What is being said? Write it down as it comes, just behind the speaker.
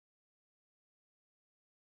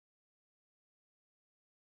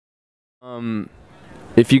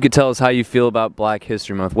If you could tell us how you feel about Black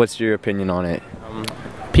History Month, what's your opinion on it?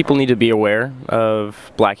 People need to be aware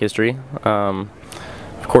of Black history. Of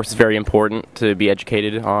course, it's very important to be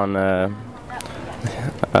educated on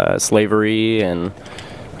slavery and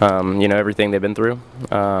everything they've been through.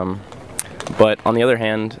 But on the other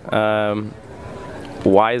hand,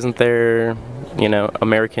 why isn't there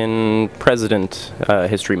American President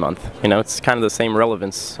History Month? It's kind of the same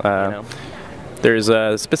relevance. There's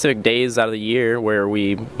specific days out of the year where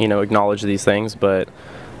we acknowledge these things, but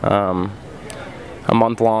a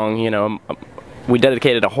month long, we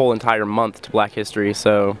dedicated a whole entire month to Black history,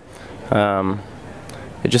 so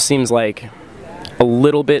it just seems like a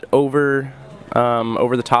little bit over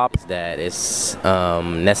the top. That it's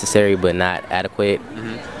necessary but not adequate.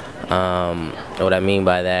 What I mean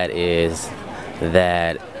by that is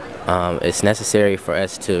that it's necessary for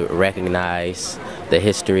us to recognize the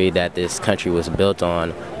history that this country was built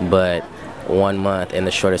on, but 1 month in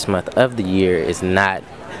the shortest month of the year is not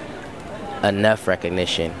enough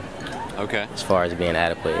recognition. Okay. As far as being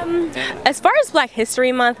adequate. As far as Black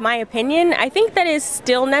History Month, my opinion, I think that is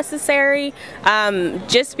still necessary,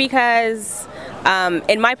 just because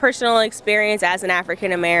in my personal experience as an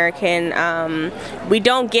African American, we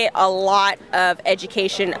don't get a lot of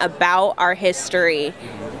education about our history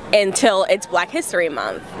until it's Black History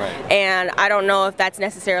Month. Right. And I don't know if that's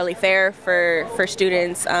necessarily fair for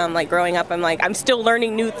students. Like growing up, I'm still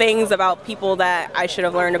learning new things about people that I should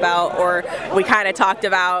have learned about, or we kind of talked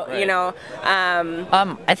about, right.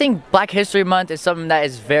 I think Black History Month is something that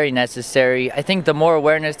is very necessary. I think the more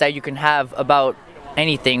awareness that you can have about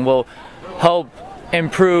anything will help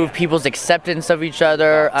improve people's acceptance of each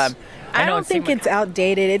other. I don't think it's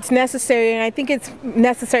outdated. It's necessary, and I think it's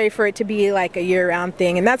necessary for it to be like a year-round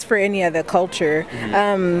thing, and that's for any other culture.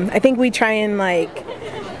 I think we try and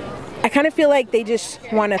I kind of feel like they just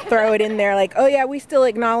want to throw it in there like, oh yeah, we still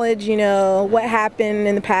acknowledge, what happened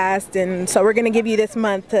in the past, and so we're going to give you this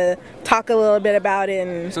month to talk a little bit about it.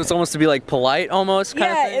 And So it's almost to be like polite almost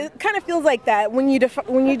kind of thing? Yeah, it kind of feels like that when you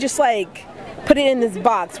just put it in this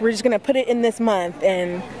box. We're just going to put it in this month,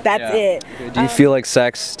 and that's it. Do you feel like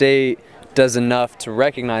Sac State does enough to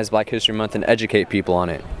recognize Black History Month and educate people on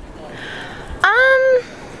it?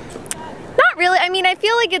 Not really. I mean, I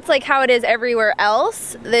feel like it's like how it is everywhere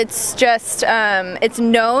else. It's just, it's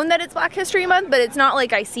known that it's Black History Month, but it's not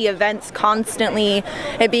like I see events constantly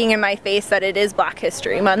it being in my face that it is Black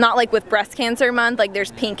History Month. Not like with Breast Cancer Month, like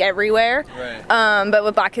there's pink everywhere. Right. But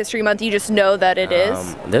with Black History Month, you just know that it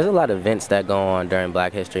is. There's a lot of events that go on during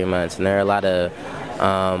Black History Month, and there are a lot of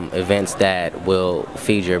events that will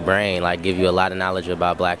feed your brain, like give you a lot of knowledge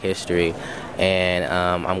about Black history, and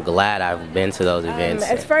I'm glad I've been to those events.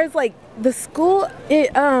 As far as the school,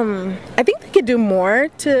 I think they could do more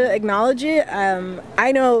to acknowledge it.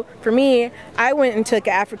 I know for me, I went and took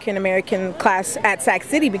an African American class at Sac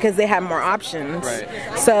City because they had more options. Right.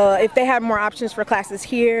 So if they had more options for classes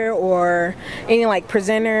here, or any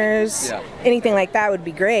presenters, anything like that would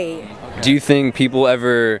be great. Do you think people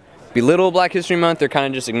ever belittle Black History Month or kind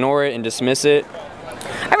of just ignore it and dismiss it?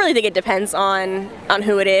 I really think it depends on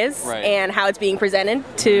who it is, right, and how it's being presented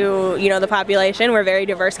to the population. We're a very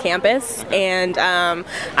diverse campus, and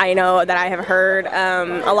I know that I have heard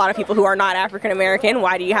a lot of people who are not African American,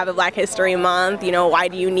 why do you have a Black History Month, why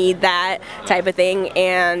do you need that type of thing,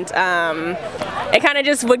 and it kind of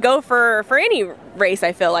just would go for any race.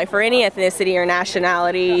 I feel like for any ethnicity or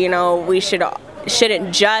nationality, we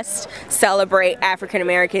shouldn't just celebrate African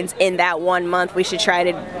Americans in that 1 month. We should try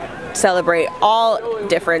to celebrate all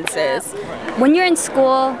differences. When you're in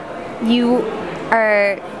school, you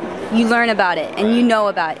learn about it and you know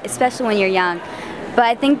about it, especially when you're young. But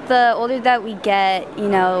I think the older that we get,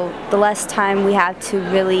 the less time we have to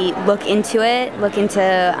really look into it, look into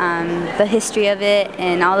the history of it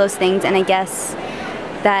and all those things. And I guess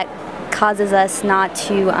that causes us not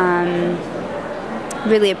to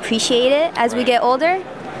really appreciate it as we get older.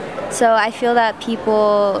 So I feel that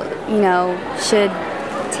people, should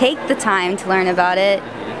take the time to learn about it,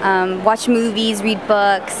 watch movies, read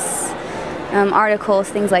books, articles,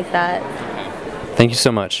 things like that. Thank you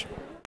so much.